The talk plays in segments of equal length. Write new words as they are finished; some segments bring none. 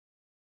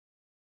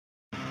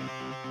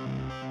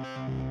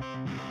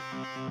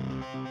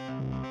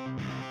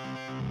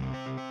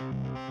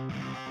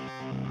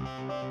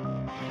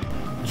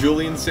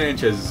Julian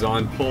Sanchez is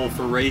on pole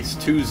for race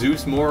 2.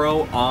 Zeus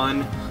Morrow on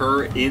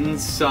her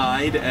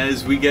inside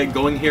as we get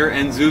going here,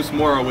 and Zeus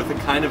Morrow with a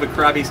kind of a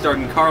crappy start,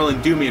 and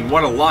Carlin Dumian,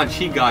 what a launch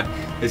he got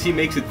as he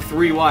makes it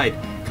 3 wide,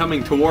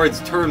 coming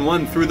towards turn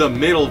 1 through the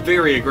middle.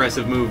 Very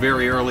aggressive move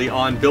very early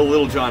on. Bill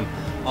Littlejohn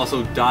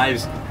also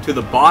dives to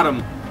the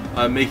bottom,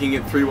 making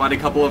it 3 wide, a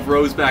couple of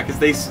rows back as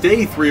they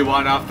stay 3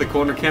 wide off the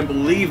corner. Can't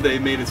believe they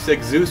made it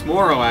 6. Zeus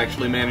Morrow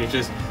actually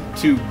manages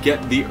to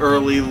get the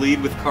early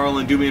lead with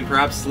Carlin Dumian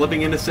perhaps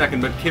slipping into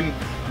second, but Kim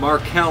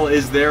Markell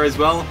is there as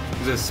well.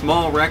 There's a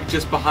small wreck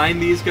just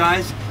behind these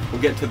guys.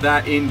 We'll get to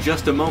that in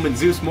just a moment.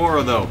 Zeus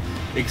Morrow, though,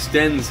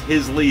 extends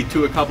his lead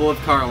to a couple of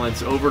car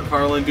lengths over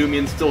Carlin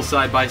Dumian, still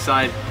side by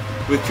side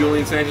with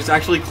Julian Sanchez.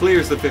 Actually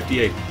clears the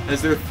 58 as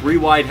they're 3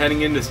 wide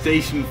heading into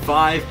station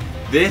 5.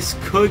 This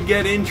could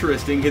get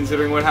interesting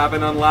considering what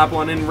happened on lap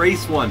 1 and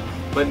race 1,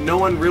 but no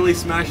one really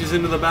smashes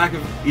into the back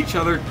of each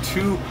other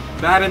too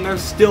bad, and they're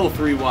still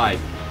 3 wide.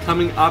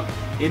 Coming up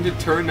into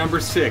turn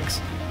number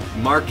 6,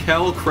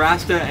 Markell,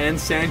 Krasta, and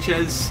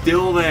Sanchez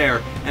still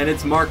there, and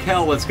it's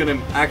Markell that's going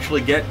to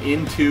actually get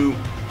into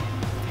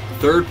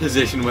 3rd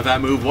position with that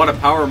move. What a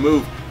power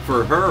move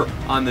for her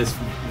on this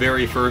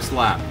very first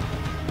lap.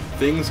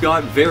 Things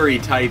got very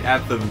tight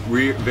at the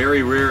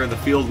very rear of the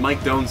field.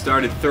 Mike Doan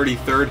started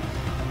 33rd,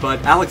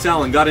 but Alex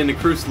Allen got into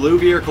Cruz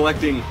Louvier,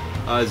 collecting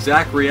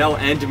Zach Riel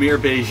and Demir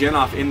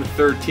Bejinov in the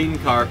 13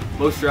 car.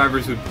 Most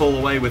drivers would pull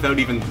away without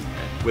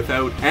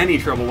any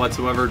trouble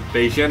whatsoever.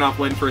 Bejinov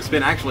went for a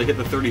spin, actually hit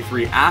the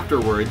 33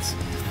 afterwards,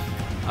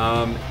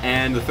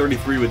 and the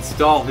 33 would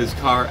stall his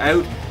car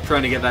out,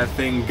 trying to get that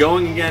thing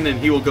going again, and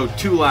he will go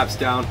 2 laps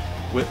down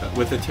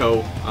with a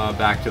tow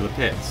back to the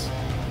pits.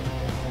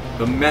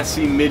 The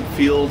messy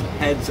midfield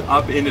heads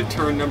up into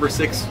turn number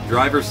 6.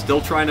 Drivers still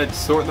trying to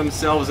sort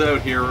themselves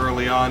out here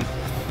early on.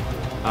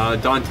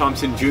 Don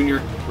Thompson Jr.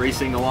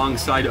 racing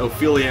alongside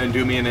Ophelia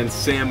Ndumian and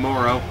Sam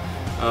Morrow.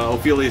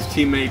 Ophelia's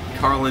teammate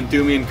Carlin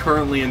Dumian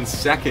currently in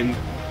 2nd,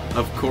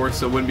 of course,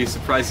 so wouldn't be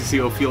surprised to see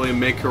Ophelia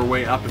make her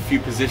way up a few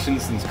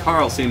positions since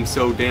Carl seems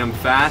so damn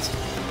fast.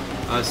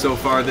 So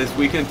far this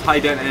weekend,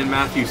 Ty Dent and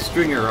Matthew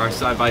Stringer are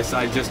side by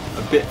side just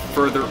a bit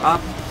further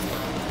up.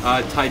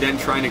 Ty Dent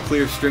trying to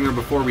clear Stringer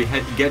before we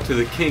get to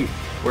the kink,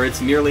 where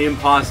it's nearly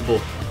impossible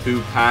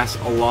to pass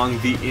along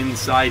the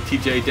inside.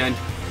 TJ Dent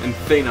and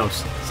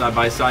Thanos side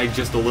by side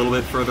just a little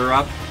bit further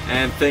up,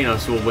 and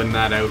Thanos will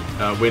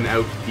win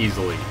out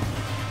easily.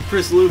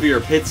 Chris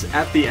Louvier pits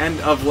at the end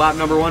of lap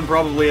number 1,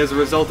 probably as a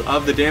result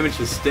of the damage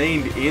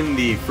sustained in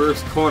the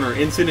first corner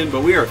incident,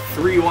 but we are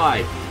 3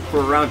 wide for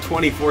around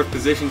 24th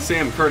position.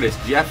 Sam Curtis,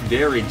 Jeff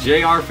Derry,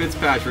 JR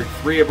Fitzpatrick,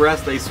 3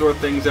 abreast. They sort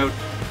things out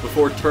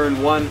before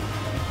turn 1.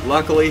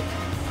 Luckily,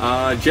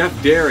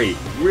 Jeff Derry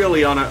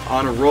really on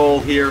a roll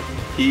here.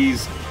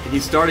 He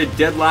started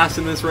dead last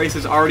in this race,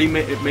 has already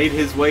made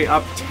his way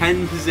up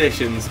 10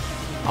 positions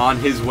on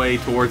his way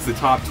towards the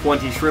top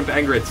 20. Shrimp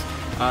Engritz,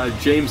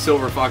 James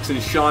Silverfox,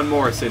 and Sean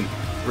Morrison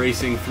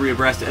racing 3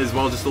 abreast as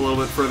well, just a little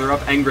bit further up.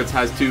 Engritz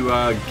has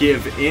to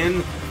give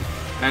in,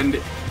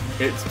 and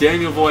it's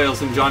Daniel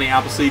Voiles and Johnny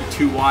Appleseed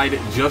 2 wide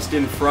just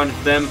in front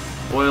of them.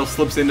 Voiles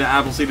slips into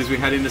Appleseed as we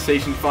head into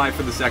station 5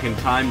 for the 2nd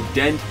time.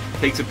 Dent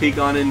takes a peek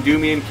on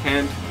Ndumian,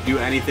 can't do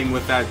anything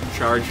with that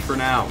charge for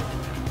now.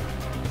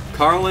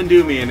 Carlin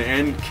Dumian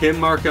and Kim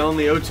Markell in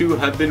the O2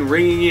 have been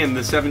ringing in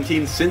the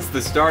 17 since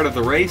the start of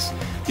the race.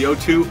 The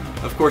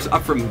O2, of course,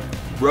 up from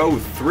row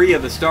 3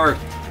 of the start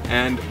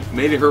and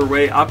made her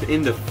way up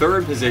into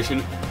 3rd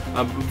position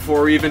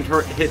before we even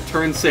hit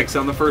turn 6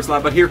 on the first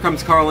lap. But here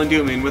comes Carlin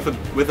Dumian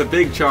with a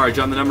big charge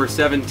on the number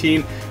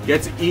 17.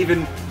 Gets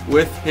even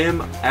with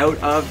him out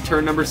of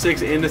turn number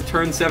 6 into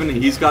turn 7.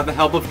 He's got the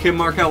help of Kim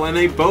Markell, and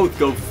they both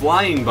go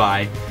flying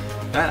by.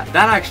 That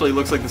actually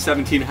looks like the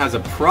 17 has a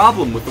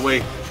problem with the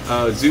way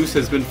Zeus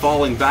has been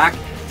falling back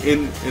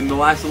in the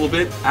last little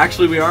bit.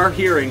 Actually, we are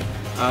hearing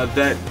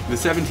that the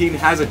 17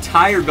 has a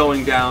tire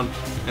going down,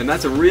 and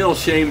that's a real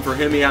shame for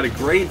him. He had a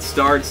great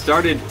start,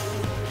 started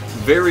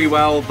very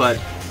well, but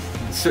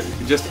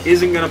just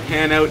isn't going to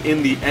pan out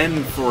in the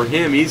end for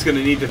him. He's going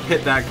to need to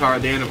pit that car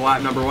at the end of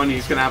lap number 1.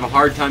 He's going to have a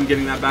hard time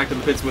getting that back to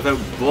the pits without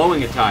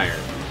blowing a tire.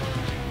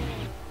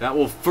 That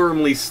will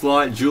firmly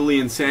slot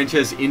Julian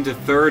Sanchez into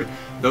 3rd,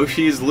 though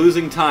she is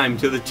losing time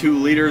to the 2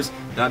 leaders,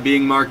 that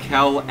being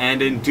Markell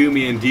and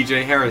Ndumian.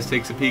 DJ Harris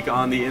takes a peek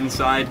on the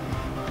inside,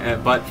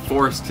 but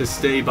forced to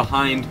stay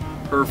behind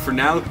her for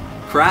now.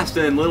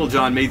 Krasta and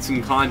Littlejohn made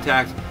some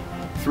contact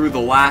through the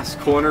last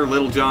corner.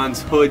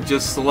 Littlejohn's hood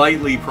just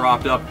slightly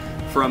propped up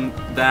from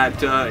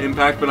that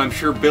impact, but I'm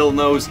sure Bill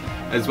knows,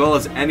 as well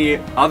as any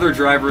other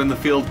driver in the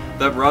field,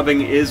 that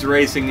rubbing is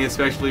racing,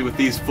 especially with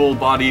these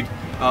full-bodied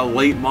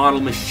late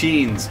model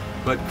machines.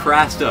 But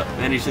Krasta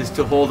manages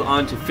to hold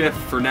on to 5th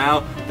for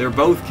now. They're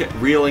both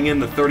reeling in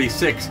the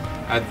 36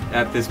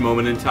 at this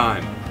moment in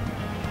time.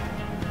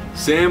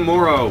 Sam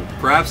Morrow,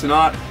 perhaps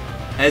not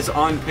as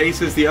on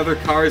pace as the other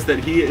cars that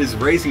he is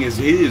racing, as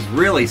he is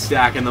really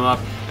stacking them up.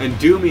 And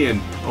Dumian,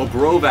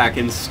 Obrovac,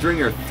 and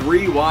Stringer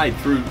 3 wide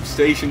through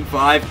station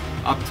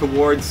 5 up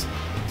towards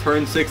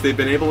turn 6. They've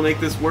been able to make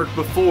this work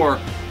before,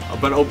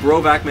 but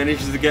Obrovac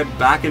manages to get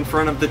back in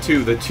front of the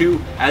 2. The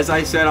 2, as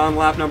I said on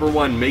lap number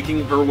 1,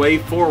 making her way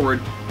forward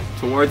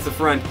towards the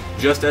front,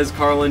 just as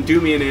Carl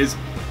Endumian is,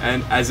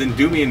 and as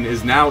Endumian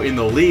is now in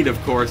the lead, of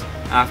course,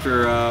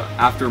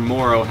 after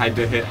Morrow had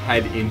to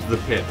head into the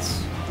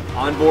pits.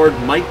 On board,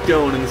 Mike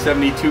Doan in the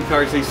 72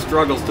 car, he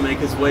struggles to make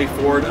his way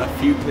forward a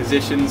few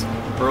positions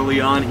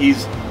early on.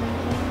 He's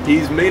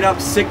made up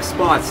 6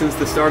 spots since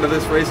the start of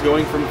this race,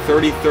 going from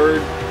 33rd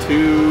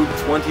to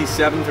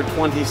 27th or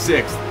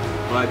 26th.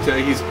 But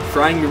he's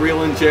trying to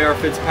reel in J.R.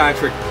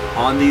 Fitzpatrick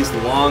on these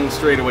long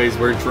straightaways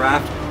where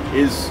draft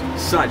is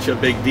such a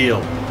big deal.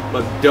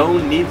 But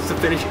Doan needs to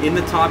finish in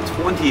the top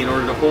 20 in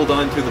order to hold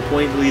on to the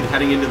point lead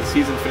heading into the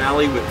season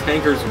finale. With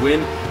Tanker's win,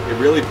 it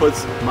really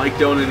puts Mike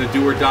Doan in a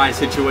do-or-die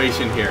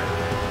situation here.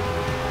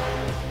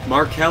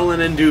 Markel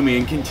and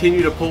Endumian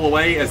continue to pull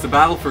away as the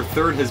battle for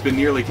third has been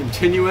nearly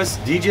continuous.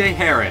 DJ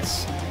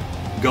Harris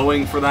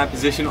going for that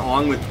position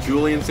along with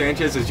Julian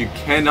Sanchez, as you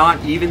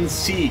cannot even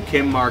see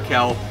Kim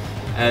Markel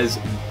as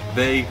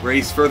they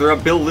race further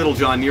up. Bill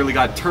Littlejohn nearly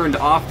got turned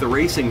off the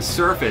racing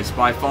surface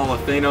by Fall of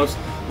Thanos.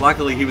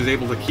 Luckily, he was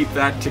able to keep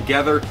that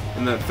together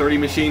in the 30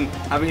 machine.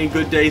 Having a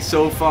good day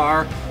so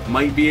far.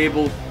 Might be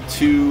able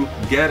to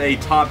get a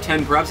top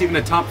 10, perhaps even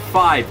a top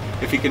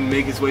 5 if he can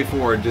make his way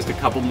forward just a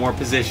couple more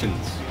positions.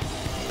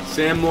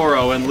 Sam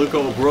Morrow and Luca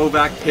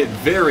Obrovac pit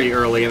very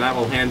early, and that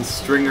will hand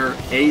Stringer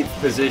 8th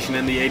position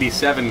in the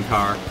 87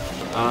 car.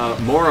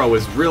 Morrow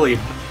is really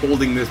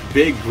holding this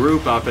big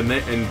group up,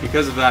 and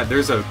because of that,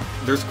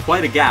 there's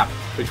quite a gap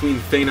between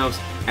Thanos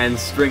and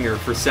Stringer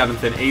for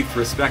 7th and 8th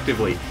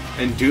respectively.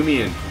 And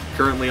Endumian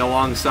currently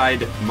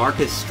alongside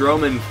Marcus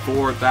Stroman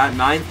for that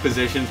 9th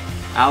position.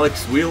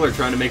 Alex Wheeler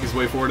trying to make his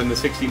way forward in the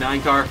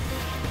 69 car.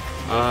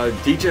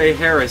 DJ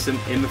Harris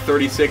in the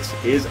 36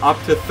 is up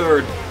to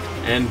 3rd,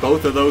 and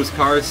both of those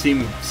cars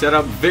seem set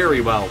up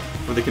very well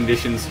for the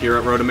conditions here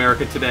at Road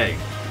America today.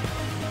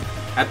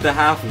 At the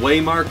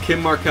halfway mark,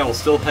 Kim Markel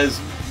still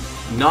has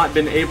not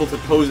been able to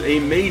pose a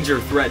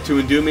major threat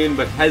to Endumian,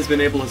 but has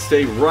been able to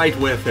stay right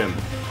with him.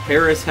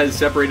 Harris has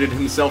separated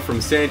himself from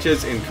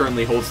Sanchez and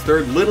currently holds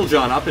 3rd.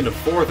 Littlejohn up into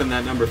 4th in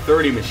that number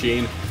 30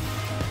 machine,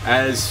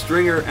 as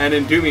Stringer and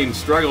Endumian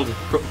struggle to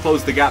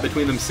close the gap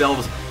between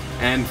themselves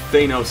and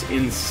Thanos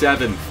in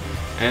 7th.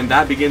 And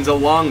that begins a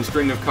long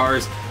string of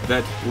cars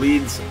that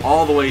leads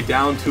all the way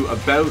down to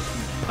about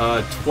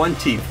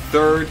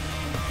 23rd,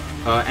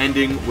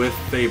 ending with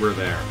Faber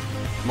there.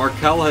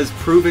 Markel has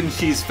proven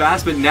she's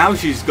fast, but now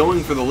she's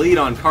going for the lead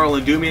on Carl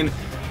Endumian,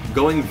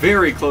 going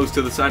very close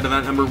to the side of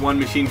that number 1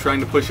 machine, trying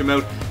to push him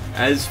out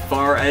as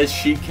far as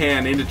she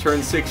can into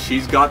turn 6.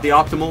 She's got the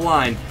optimal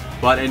line,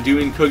 but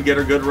Endumian could get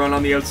a good run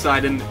on the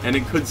outside, and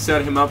it could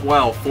set him up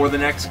well for the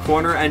next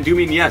corner.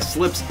 Endumian, yes,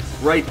 slips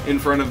right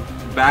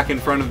back in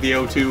front of the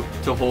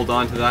O2 to hold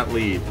on to that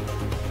lead.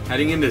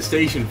 Heading into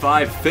Station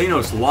 5,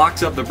 Thanos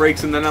locks up the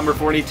brakes in the number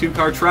 42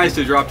 car, tries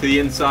to drop to the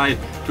inside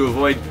to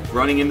avoid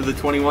running into the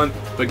 21,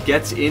 but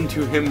gets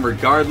into him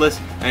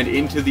regardless and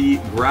into the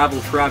gravel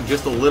trap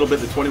just a little bit.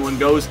 The 21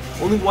 goes.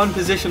 Only 1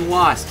 position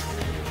lost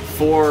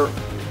for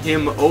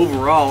him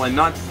overall, and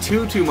not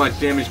too much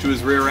damage to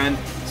his rear end,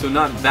 so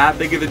not that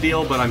big of a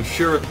deal, but I'm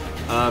sure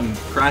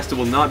Krasta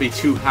will not be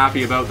too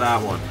happy about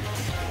that one.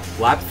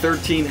 Lap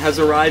 13 has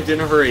arrived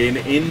in a hurry, and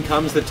in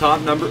comes the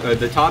top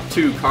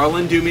 2, Carl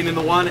Endumian in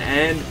the 1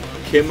 and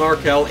Kim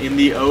Markel in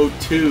the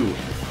 02.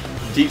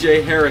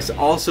 DJ Harris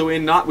also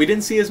in. We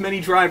didn't see as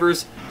many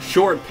drivers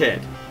short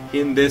pit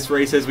in this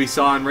race as we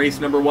saw in race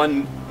number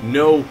 1.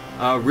 No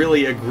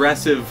really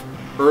aggressive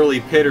early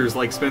pitters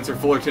like Spencer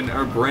Fullerton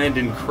or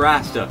Brandon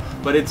Krasta,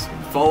 but it's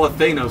Fall of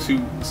Thanos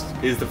who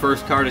is the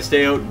first car to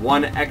stay out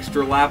 1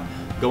 extra lap,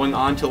 going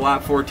on to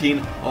lap 14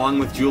 along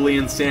with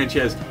Julian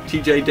Sanchez.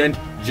 TJ Dent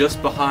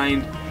just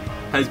behind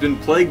has been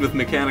plagued with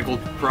mechanical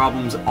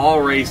problems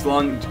all race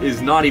long,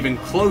 is not even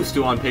close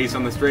to on pace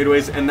on the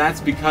straightaways, and that's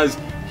because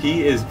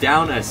he is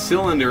down a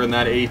cylinder in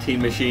that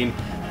 18 machine.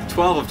 The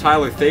 12 of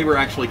Tyler Faber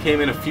actually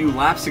came in a few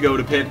laps ago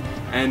to pit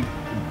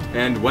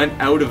and went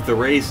out of the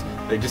race.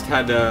 They just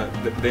had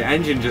the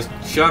engine just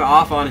shut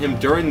off on him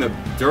during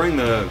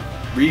the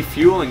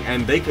refueling,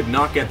 and they could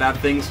not get that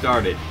thing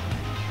started.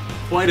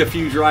 Quite a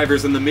few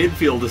drivers in the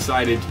midfield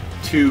decided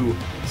to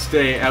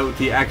stay out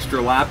the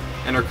extra lap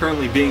and are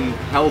currently being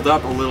held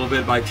up a little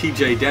bit by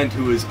TJ Dent,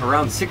 who is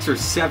around 6 or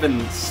 7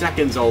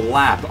 seconds a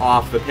lap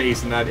off the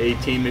pace in that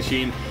 18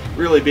 machine,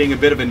 really being a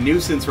bit of a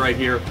nuisance right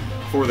here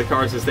for the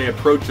cars as they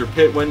approach their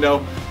pit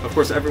window. Of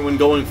course, everyone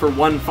going for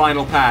one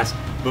final pass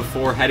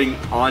before heading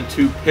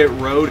onto pit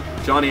road.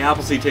 Johnny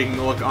Appleseed taking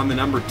a look on the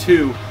number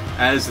 2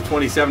 as the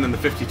 27 and the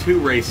 52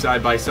 race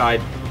side by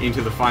side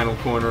into the final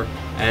corner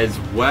as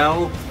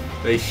well.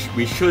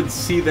 We should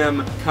see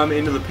them come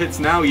into the pits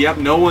now. Yep,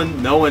 no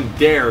one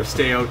dare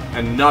stay out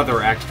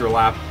another extra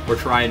lap or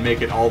try and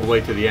make it all the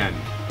way to the end.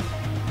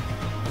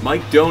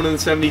 Mike Doan in the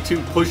 72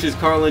 pushes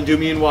Carl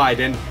Endumian wide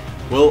and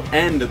will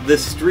end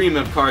this stream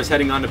of cars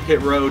heading onto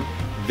pit road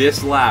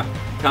this lap.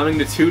 Coming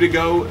to 2 to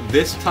go,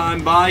 this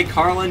time by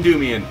Carl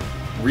Endumian.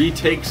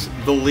 retakes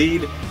the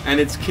lead, and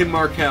it's Kim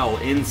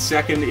Markell in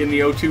second in the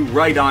O2,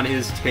 right on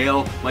his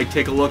tail. Might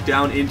take a look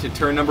down into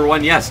turn number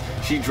 1. Yes,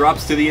 she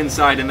drops to the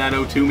inside in that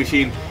O2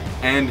 machine,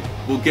 and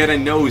will get a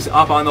nose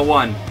up on the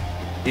 1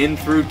 in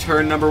through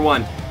turn number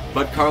 1.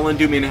 But Carl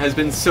Endymion has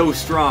been so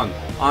strong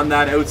on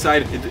that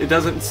outside. It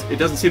doesn't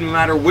seem to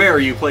matter where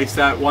you place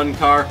that one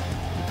car.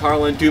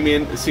 Carl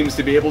Endymion seems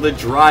to be able to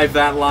drive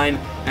that line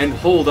and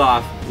hold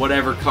off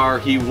whatever car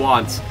he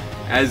wants.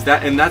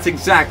 And that's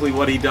exactly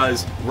what he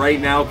does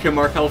right now. Kim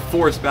Markell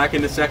forced back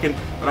into second,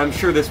 but I'm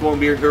sure this won't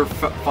be her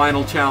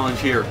final challenge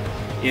here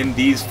in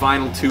these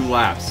final 2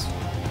 laps.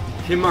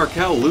 Kim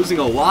Markell losing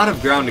a lot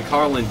of ground to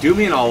Carl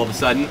Endymion all of a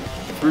sudden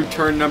through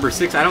turn number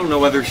 6. I don't know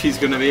whether she's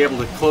going to be able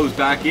to close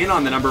back in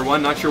on the number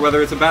 1. Not sure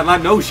whether it's a bad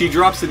lap. No, she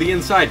drops to the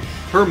inside.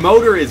 Her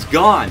motor is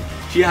gone.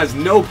 She has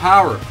no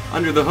power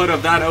under the hood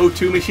of that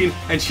O2 machine,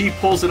 and she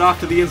pulls it off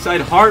to the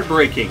inside.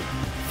 Heartbreaking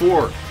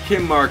for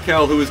Kim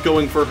Markell, who is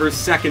going for her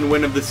 2nd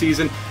win of the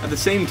season. At the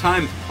same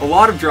time, a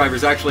lot of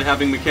drivers actually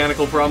having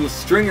mechanical problems.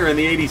 Stringer in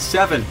the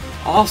 87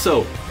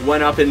 also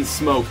went up in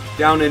smoke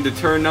down into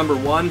turn number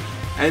 1,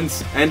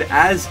 and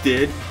as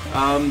did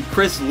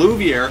Chris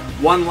Louviere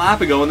 1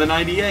 lap ago in the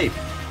 98.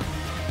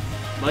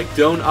 Mike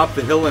Doan up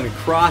the hill and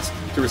across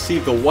to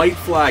receive the white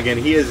flag, and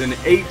he is in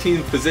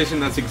 18th position.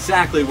 That's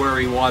exactly where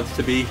he wants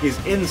to be.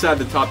 He's inside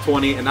the top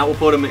 20, and that will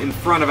put him in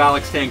front of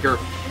Alex Tanker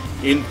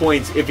in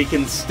points if he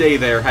can stay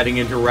there heading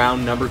into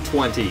round number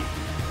 20.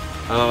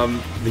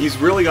 He's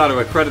really got to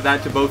accredit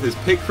that to both his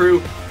pit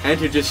crew and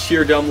to just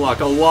sheer dumb luck.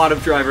 A lot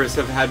of drivers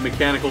have had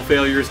mechanical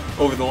failures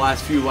over the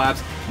last few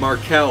laps.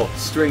 Markell,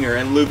 Stringer,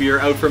 and Louviere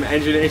out from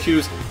engine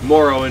issues.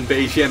 Morrow and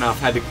Bezhenov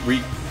had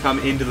to come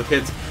into the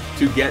pits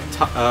to get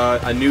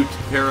a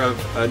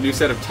new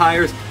set of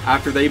tires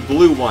after they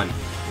blew one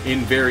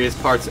in various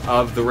parts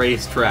of the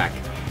racetrack.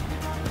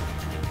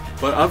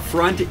 But up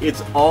front,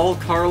 it's all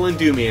Carl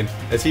Endymion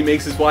as he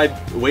makes his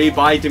way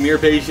by Damir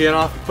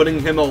Bezhenov, putting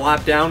him a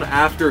lap down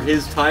after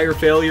his tire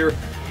failure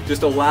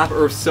just a lap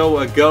or so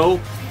ago.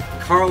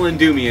 Carl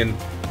Endymion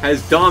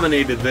has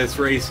dominated this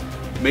race,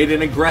 made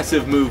an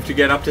aggressive move to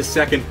get up to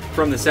second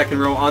from the second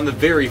row on the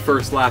very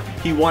first lap.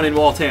 He won in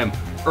Waltham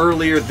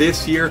earlier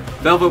this year.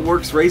 Velvet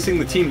Works Racing,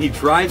 the team he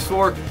drives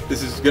for,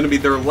 this is going to be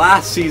their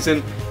last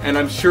season, and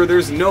I'm sure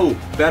there's no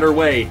better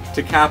way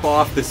to cap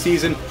off the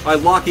season by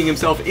locking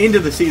himself into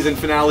the season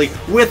finale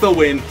with a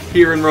win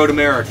here in Road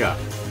America.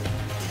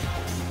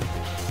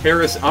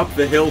 Harris up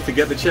the hill to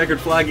get the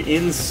checkered flag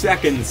in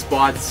second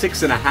spot,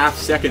 6.5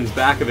 seconds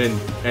back of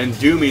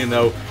Endymion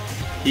though.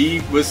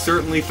 He was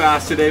certainly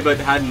fast today, but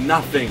had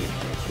nothing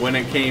when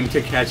it came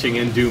to catching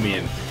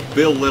Endymion.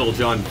 Bill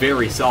Littlejohn,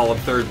 very solid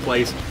 3rd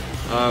place,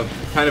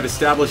 kind of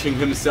establishing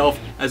himself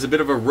as a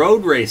bit of a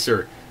road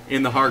racer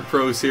in the HARC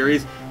Pro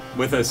Series,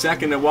 with a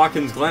 2nd at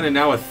Watkins Glen and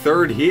now a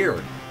 3rd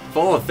here.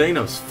 Fala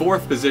Thanos,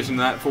 4th position in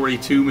that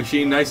 42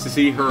 machine. Nice to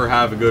see her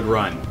have a good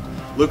run.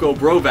 Luko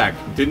Brovak,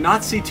 did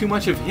not see too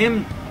much of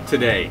him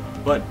today,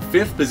 but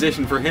 5th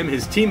position for him.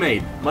 His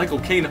teammate Michael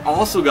Kane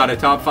also got a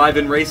top 5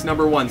 in race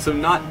number 1, so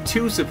not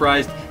too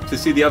surprised to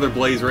see the other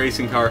Blaze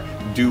Racing car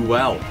do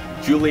well.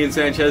 Julian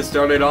Sanchez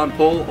started on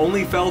pole,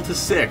 only fell to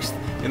 6th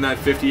in that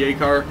 58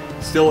 car.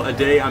 Still a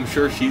day I'm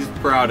sure she's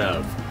proud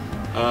of.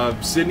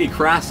 Sydney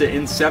Krasta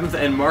in 7th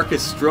and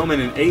Marcus Stroman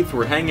in 8th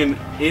were hanging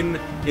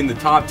in the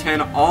top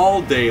 10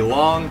 all day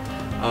long.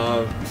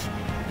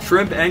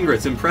 Shrimp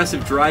Engritz,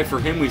 impressive drive for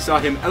him. We saw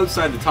him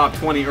outside the top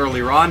 20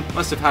 earlier on.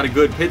 Must have had a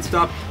good pit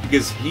stop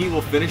because he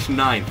will finish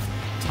 9th.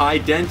 Ty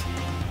Dent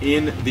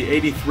in the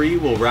 83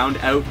 will round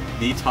out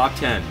the top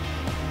 10.